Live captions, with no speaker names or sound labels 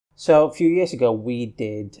So a few years ago, we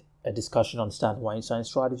did a discussion on Stan Weinstein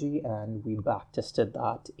Strategy, and we backtested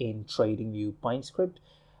that in TradingView PineScript.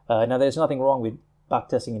 Now, there's nothing wrong with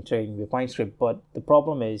backtesting in TradingView PineScript, but the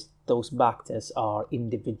problem is those backtests are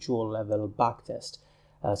individual level backtest.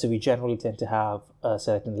 So we generally tend to have a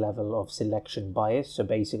certain level of selection bias. So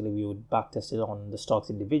basically, we would backtest it on the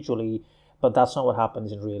stocks individually, but that's not what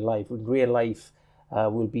happens in real life. In real life,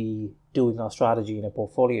 we'll be doing our strategy in a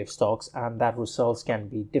portfolio of stocks, and that results can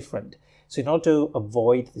be different. So in order to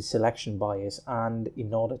avoid the selection bias and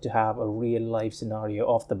in order to have a real life scenario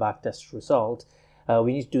of the backtest result,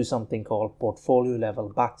 we need to do something called portfolio level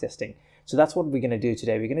backtesting. So that's what we're going to do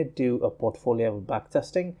today. We're going to do a portfolio level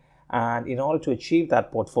backtesting. And in order to achieve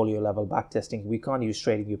that portfolio level backtesting, we can't use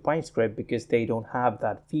TradingView PineScript because they don't have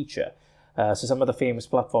that feature. So some of the famous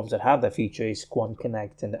platforms that have that feature is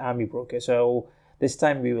Quantconnect and AmiBroker. So this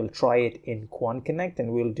time we will try it in Quantconnect,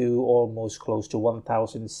 and we'll do almost close to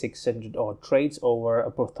 1,600 odd trades over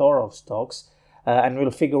a plethora of stocks. And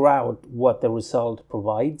we'll figure out what the result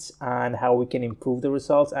provides and how we can improve the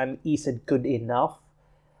results, and is it good enough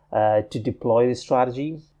to deploy this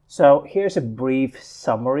strategy. So here's a brief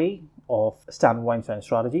summary of Stan Weinstein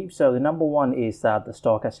Strategy. So the number one is that the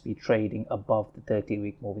stock has to be trading above the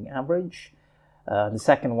 30-week moving average. The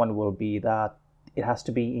second one will be that it has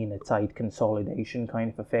to be in a tight consolidation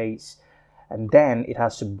kind of a phase. And then it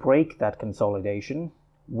has to break that consolidation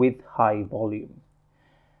with high volume.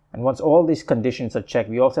 And once all these conditions are checked,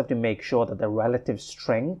 we also have to make sure that the relative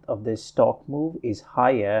strength of this stock move is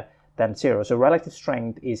higher than zero. So relative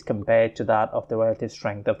strength is compared to that of the relative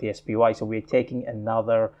strength of the SPY. So we're taking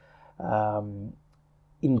another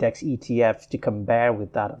index ETF to compare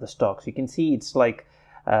with that of the stock. So you can see it's like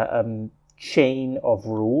a chain of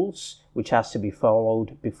rules which has to be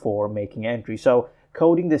followed before making entry. So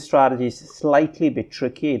coding this strategy is slightly a bit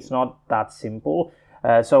tricky. It's not that simple.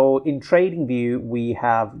 So in TradingView, we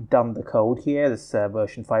have done the code here. This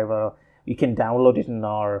version 5. You can download it in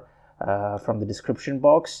our from the description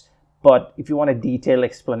box. But if you want a detailed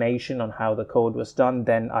explanation on how the code was done,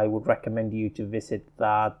 then I would recommend you to visit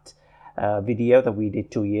that video that we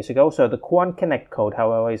did 2 years ago. So the Quantconnect code,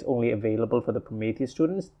 however, is only available for the Prometheus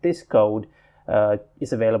students. This code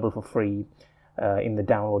is available for free in the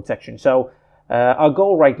download section. So our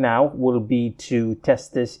goal right now will be to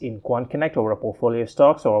test this in Quantconnect over a portfolio of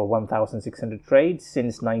stocks or 1,600 trades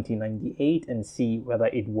since 1998 and see whether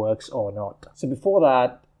it works or not. So before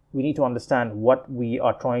that, we need to understand what we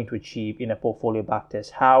are trying to achieve in a portfolio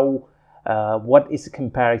backtest. What is a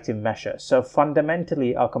comparative measure? So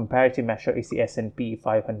fundamentally, our comparative measure is the S&P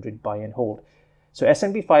 500 buy and hold. So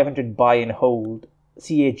S&P 500 buy and hold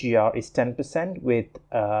CAGR is 10% with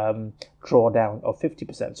drawdown of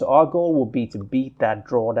 50%. So our goal will be to beat that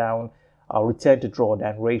drawdown, our return to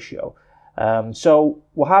drawdown ratio. So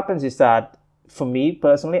what happens is that for me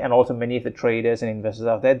personally, and also many of the traders and investors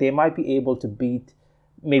out there, they might be able to beat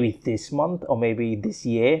maybe this month or maybe this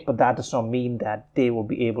year, but that does not mean that they will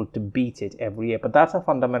be able to beat it every year. But that's a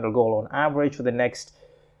fundamental goal. On average, for the next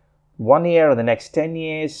 1 year or the next 10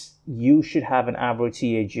 years, you should have an average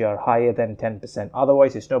CAGR higher than 10%.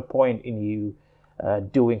 Otherwise, there's no point in you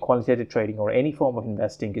doing quantitative trading or any form of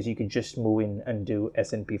investing, because you can just move in and do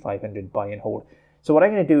S&P 500 buy and hold. So what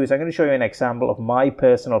I'm going to do is I'm going to show you an example of my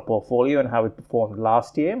personal portfolio and how it performed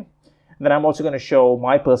last year. And then I'm also going to show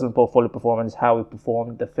my personal portfolio performance, how it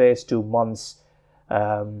performed the first 2 months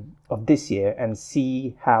of this year, and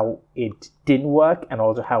see how it didn't work and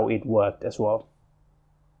also how it worked as well.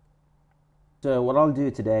 So what I'll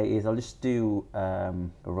do today is I'll just do a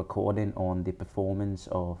recording on the performance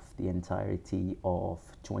of the entirety of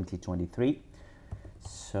 2023.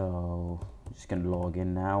 So I'm just going to log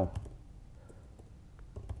in now.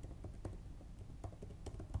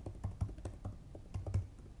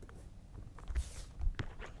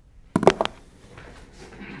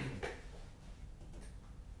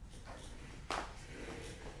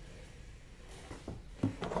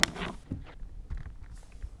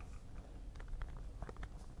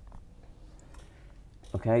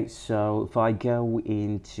 Okay, so if I go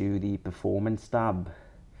into the performance tab,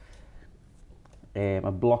 I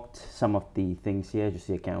blocked some of the things here, just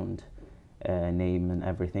the account name and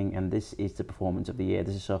everything, and this is the performance of the year.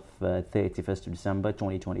 This is of 31st of December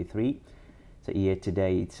 2023, so year to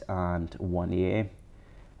date and 1 year.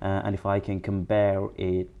 And if I can compare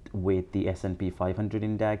it with the S&P 500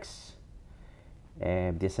 index,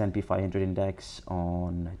 the S&P 500 index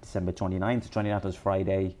on December 29th was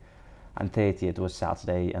Friday, and 30th was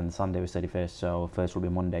Saturday, and Sunday was 31st, so first will be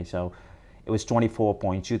Monday. So it was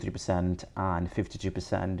 24.23% and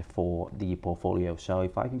 52% for the portfolio. So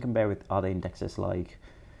if I can compare with other indexes like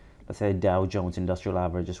let's say, Dow Jones Industrial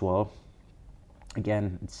Average as well.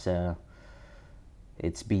 Again,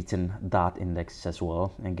 it's beaten that index as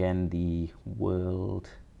well. Again, the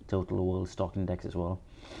total world stock index as well.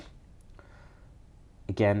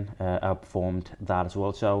 Again, outperformed that as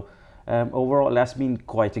well. So overall, that's been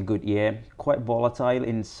quite a good year. Quite volatile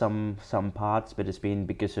in some parts, but it's been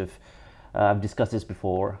because of I've discussed this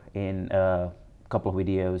before in a couple of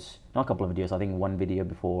videos, not a couple of videos, I think one video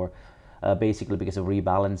before. Basically because of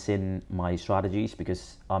rebalancing my strategies,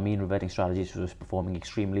 because our mean reverting strategies was performing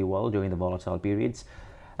extremely well during the volatile periods,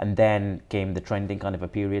 and then came the trending kind of a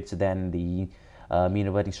period, so then the mean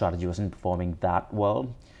reverting strategy wasn't performing that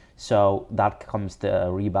well. So that comes the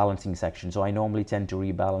rebalancing section. So I normally tend to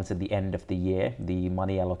rebalance at the end of the year the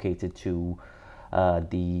money allocated to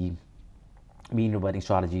the mean reverting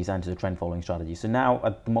strategies and to the trend following strategies. So now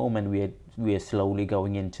at the moment we are slowly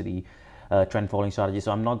going into the trend following strategy.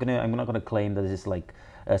 So I'm not gonna claim that this is like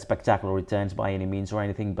spectacular returns by any means or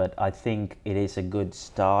anything, but I think it is a good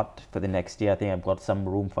start for the next year. I think I've got some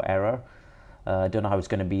room for error. I don't know how it's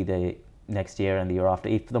going to be the next year and the year after.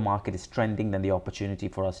 If the market is trending, then the opportunity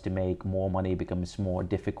for us to make more money becomes more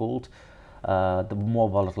difficult. The more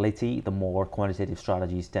volatility, the more quantitative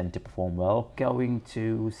strategies tend to perform well. Going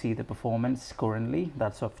to see the performance currently,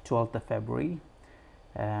 that's of 12th of February.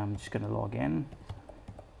 I'm just going to log in.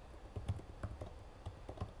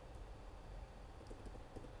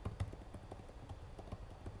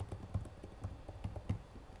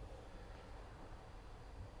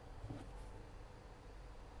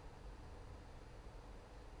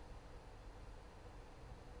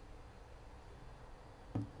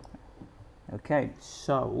 Okay,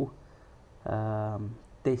 so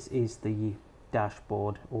this is the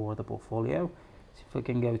dashboard or the portfolio. So if I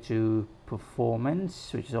can go to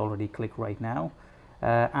performance, which is already clicked right now,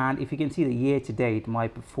 and if you can see the year to date, my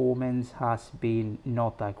performance has been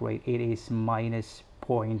not that great. It is minus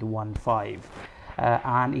 0.15,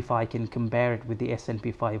 and if I can compare it with the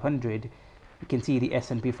S&P 500, you can see the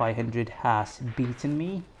S&P 500 has beaten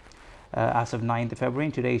me as of 9th of February,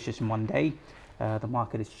 and today is just Monday. The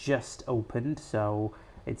market is just opened, so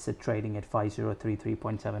it's trading at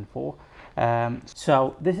 5033.74.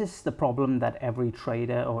 So this is the problem that every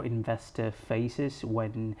trader or investor faces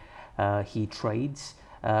when he trades,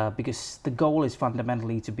 because the goal is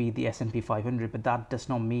fundamentally to beat the S&P 500, but that does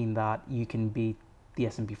not mean that you can beat the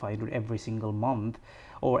S&P 500 every single month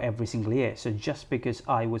or every single year. So just because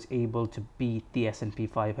I was able to beat the S&P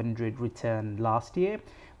 500 return last year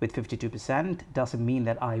with 52% doesn't mean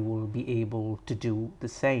that I will be able to do the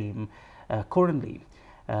same currently.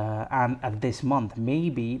 And at this month,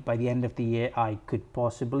 maybe by the end of the year I could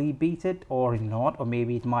possibly beat it or not, or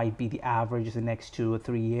maybe it might be the average of the next 2 or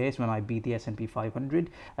 3 years when I beat the S&P 500.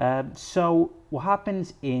 So what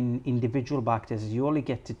happens in individual backtests is you only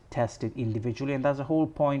get to test it individually, and that's the whole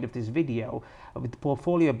point of this video. With the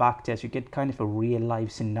portfolio backtest, you get kind of a real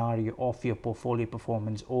life scenario of your portfolio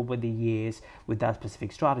performance over the years with that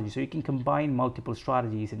specific strategy. So you can combine multiple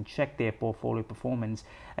strategies and check their portfolio performance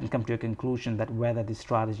and come to a conclusion that whether this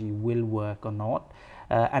strategy will work or not.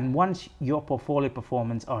 And once your portfolio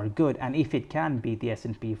performance are good, and if it can beat the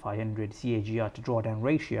S&P 500 CAGR to drawdown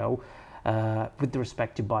ratio with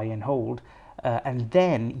respect to buy and hold, and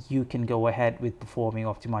then you can go ahead with performing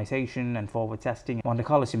optimization and forward testing on the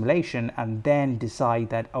color simulation, and then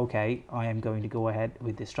decide that, okay, I am going to go ahead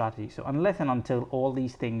with this strategy. So unless and until all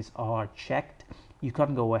these things are checked, you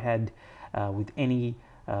can't go ahead with any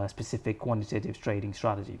specific quantitative trading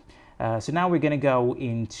strategy. So now we're going to go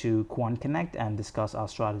into Quantconnect and discuss our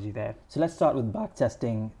strategy there. So let's start with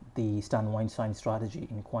backtesting the Stan Weinstein strategy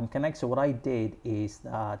in Quantconnect. So what I did is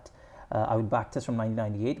that I would backtest from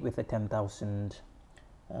 1998 with a 10,000,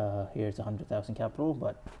 here's 100,000 capital,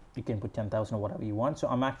 but you can put 10,000 or whatever you want. So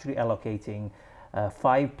I'm actually allocating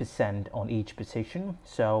 5% on each position.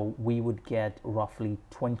 So we would get roughly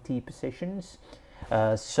 20 positions.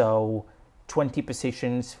 So 20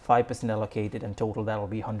 positions, 5% allocated, and total that'll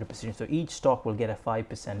be 100 positions. So each stock will get a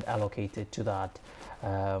 5% allocated to that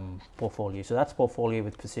portfolio. So that's portfolio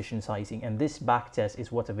with position sizing, and this backtest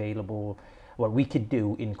is what's available, what we could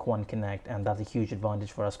do in Quantconnect, and that's a huge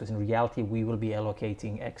advantage for us because in reality we will be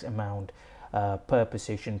allocating X amount per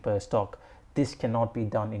position per stock. This cannot be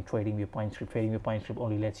done in TradingView PineScript. TradingView PineScript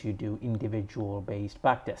only lets you do individual based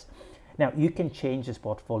backtest. Now you can change this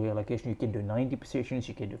portfolio allocation. You can do 90 positions,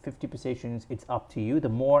 you can do 50 positions. It's up to you. The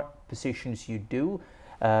more positions you do,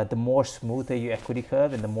 the more smoother your equity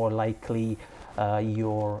curve, and the more likely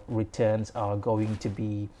your returns are going to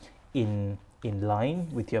be in line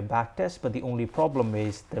with your backtest. But the only problem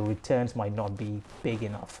is the returns might not be big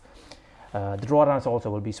enough. The drawdowns also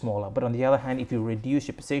will be smaller. But on the other hand, if you reduce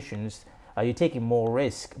your positions, you're taking more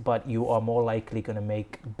risk, but you are more likely going to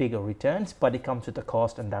make bigger returns, but it comes with a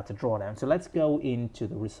cost, and that's a drawdown. So let's go into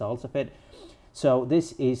the results of it. So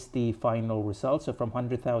this is the final result. So from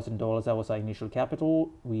 $100,000, that was our initial capital,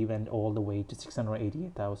 we went all the way to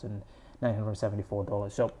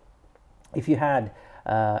 $688,974. So if you had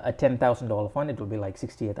a $10,000 fund, it will be like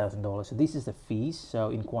 $68,000. So this is the fees. So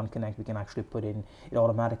in Quantconnect, we can actually put in, it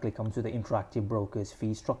automatically comes with the interactive brokers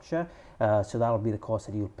fee structure. So that'll be the cost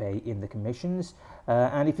that you'll pay in the commissions.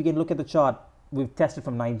 And if you can look at the chart, we've tested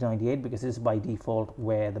from 1998 because this is by default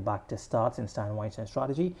where the backtest starts in Stan Weinstein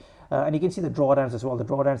Strategy. And you can see the drawdowns as well. The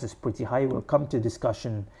drawdowns is pretty high. We'll come to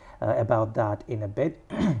discussion about that in a bit.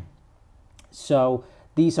 So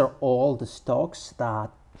these are all the stocks that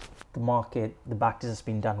the market, the backtest has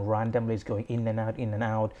been done randomly. It's going in and out, in and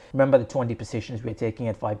out. Remember the 20 positions we're taking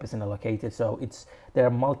at 5% allocated. So there are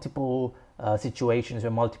multiple situations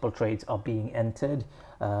where multiple trades are being entered,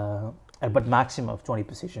 but maximum of 20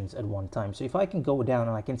 positions at one time. So if I can go down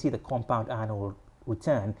and I can see the compound annual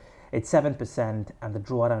return, it's 7% and the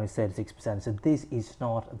drawdown is 36%. So this is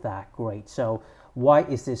not that great. So why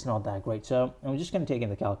is this not that great? So I'm just going to take in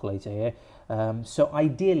the calculator here. So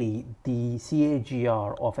ideally, the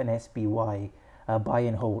CAGR of an SPY buy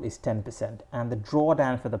and hold is 10%, and the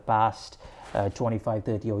drawdown for the past 25,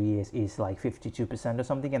 30 years is like 52% or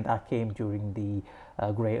something, and that came during the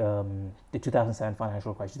 2007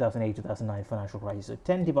 financial crisis, 2008, 2009 financial crisis. So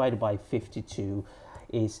 10 divided by 52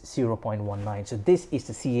 is 0.19. So this is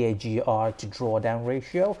the CAGR to drawdown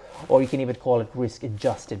ratio, or you can even call it risk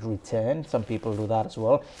adjusted return. Some people do that as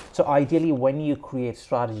well. So ideally, when you create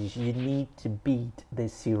strategies, you need to beat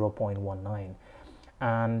this 0.19,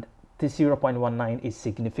 and this 0.19 is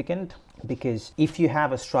significant because if you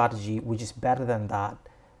have a strategy which is better than that,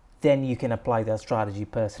 then you can apply that strategy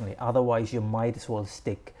personally. Otherwise, you might as well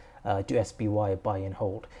stick to SPY buy and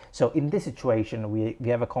hold. So in this situation, we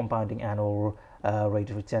have a compounding annual rate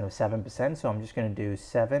of return of 7%. So I'm just going to do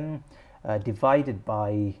 7 divided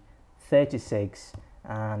by 36,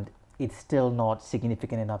 and it's still not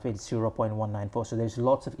significant enough. It's 0.194. So there's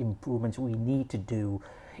lots of improvements we need to do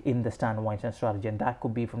in the Stan Weinstein strategy, and that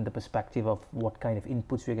could be from the perspective of what kind of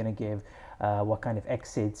inputs we're going to give, what kind of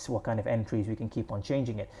exits, what kind of entries. We can keep on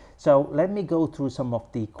changing it. So let me go through some of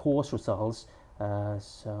the course results.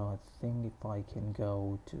 So I think if I can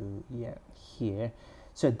go to here.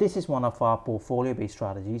 So this is one of our portfolio-based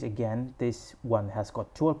strategies. Again, this one has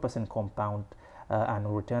got 12% compound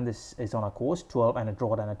annual return. This is on a course 12 and a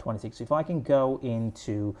drawdown at 26. So if I can go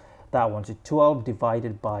into that one, so 12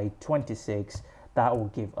 divided by 26, that will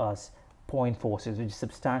give us 0.46, which is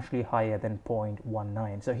substantially higher than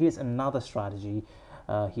 0.19. So here's another strategy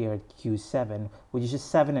here at Q7, which is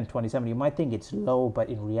just 7 and 27. You might think it's low, but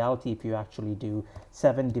in reality, if you actually do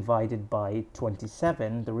 7 divided by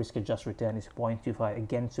 27, the risk adjusted return is 0.25,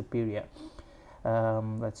 again superior.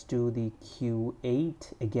 Let's do the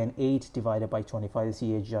Q8, again 8 divided by 25, the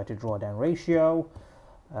CAGR to drawdown ratio,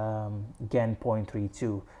 again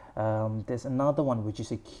 0.32. There's another one which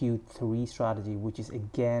is a Q3 strategy, which is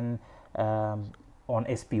again on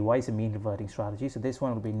SPY, is a mean reverting strategy. So this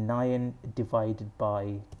one will be 9 divided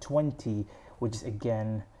by 20, which is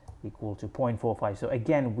again equal to 0.45. So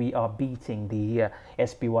again, we are beating the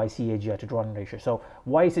SPY CAGR to drawdown ratio. So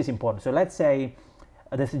why is this important? So let's say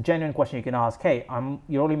there's a genuine question you can ask. Hey,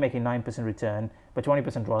 you're only making 9% return, but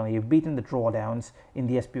 20% drawdown. You've beaten the drawdowns in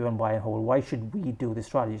the SPY and buy and hold. Why should we do this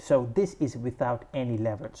strategy? So this is without any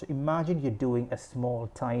leverage. So imagine you're doing a small,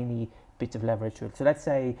 tiny bit of leverage to it. So let's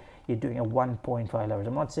say you're doing a 1.5 leverage.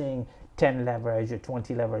 I'm not saying 10 leverage or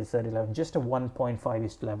 20 leverage, 30 leverage, just a 1.5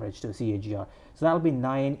 is leverage to a CAGR. So that'll be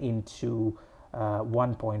 9 into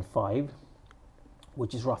 1.5,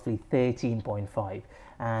 which is roughly 13.5.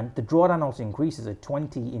 And the drawdown also increases at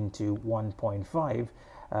 20 into 1.5,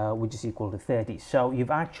 which is equal to 30. So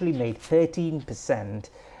you've actually made 13%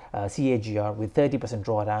 CAGR with 30%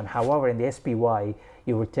 drawdown. However, in the SPY,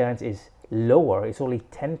 your returns is lower. It's only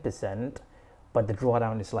 10%, but the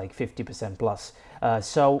drawdown is like 50% plus.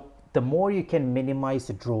 So the more you can minimize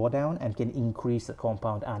the drawdown and can increase the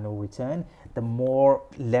compound annual return, the more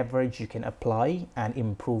leverage you can apply and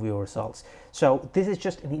improve your results. So this is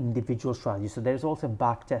just an individual strategy. So there's also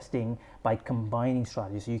back testing by combining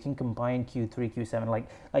strategies. So you can combine Q3, Q7,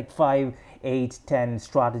 like 5, 8, 10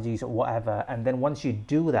 strategies or whatever. And then once you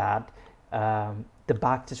do that, the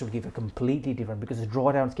backtest will give a completely different, because the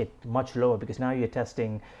drawdowns get much lower because now you're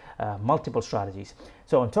testing multiple strategies.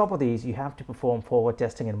 So on top of these, you have to perform forward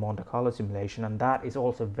testing and Monte Carlo simulation, and that is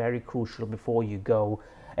also very crucial before you go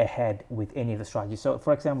ahead with any of the strategies. So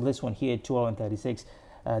for example, this one here, 12 and 36,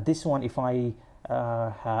 This one, if I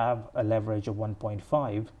have a leverage of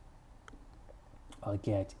 1.5, I'll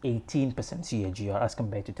get 18% CAGR as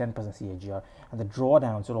compared to 10% CAGR, and the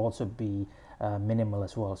drawdowns will also be minimal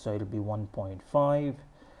as well. So it'll be 1.5,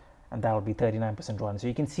 and that'll be 39% drawdown. So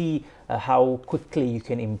you can see how quickly you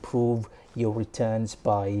can improve your returns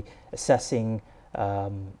by assessing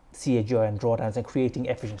CAGR and drawdowns and creating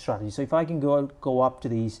efficient strategies. So if I can go up to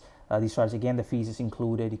these strategies, again the fees is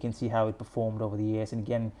included. You can see how it performed over the years, and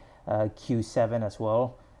again Q7 as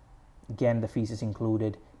well. Again the fees is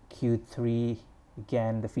included. Q3.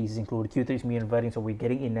 Again, the fees is included. Q3 is mean reverting, so we're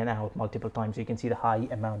getting in and out multiple times. So you can see the high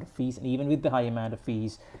amount of fees, and even with the high amount of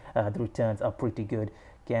fees, the returns are pretty good.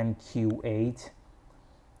 Again, Q8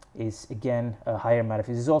 is again a higher amount of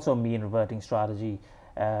fees. This is also a mean reverting strategy.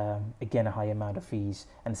 Again, a high amount of fees,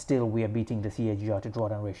 and still we are beating the CAGR to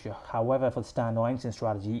drawdown ratio. However, for the Stan Weinstein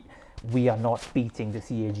strategy, we are not beating the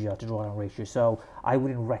CAGR to drawdown ratio, so I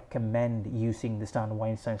wouldn't recommend using the Stan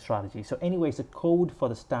Weinstein strategy. So anyways, the code for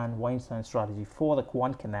the Stan Weinstein strategy for the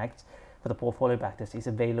Quantconnect for the portfolio backtest is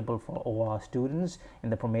available for all our students in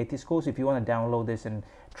the Prometheus course. If you want to download this and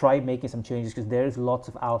try making some changes, because there is lots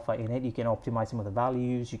of alpha in it, you can optimize some of the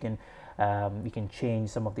values, you can change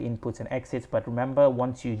some of the inputs and exits. But remember,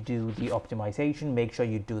 once you do the optimization, make sure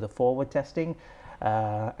you do the forward testing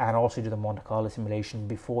and also do the Monte Carlo simulation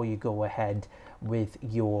before you go ahead with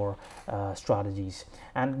your strategies.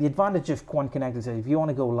 And the advantage of Quantconnect is that if you want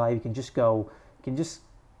to go live, you can just go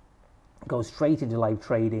straight into live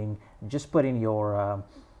trading. Just put in your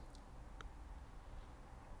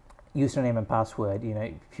username and password. You know,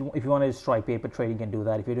 if you want to just try paper trading, you can do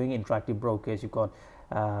that. If you're doing interactive brokers, you've got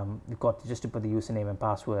just to put the username and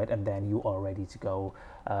password, and then you are ready to go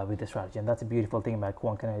with the strategy. And that's a beautiful thing about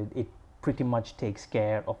Quantconnect. It pretty much takes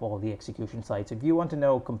care of all the execution sides. So if you want to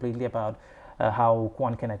know completely about how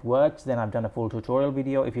Quantconnect works, then I've done a full tutorial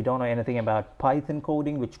video. If you don't know anything about Python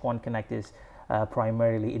coding, which Quantconnect is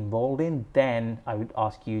primarily involved in, then I would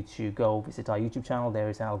ask you to go visit our YouTube channel. There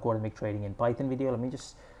is an algorithmic trading in Python video. Let me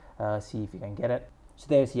just see if you can get it. So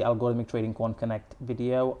there's the algorithmic trading Quantconnect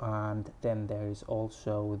video, and then there is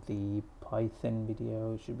also the Python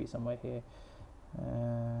video. It should be somewhere here.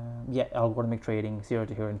 Yeah, algorithmic trading 0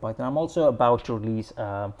 to hero in Python. I'm also about to release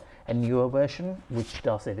a newer version which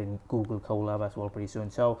does it in Google Colab as well pretty soon.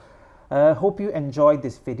 So hope you enjoyed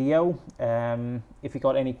this video. If you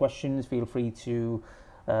got any questions, feel free to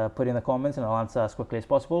put in the comments and I'll answer as quickly as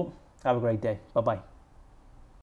possible. Have a great day. Bye bye.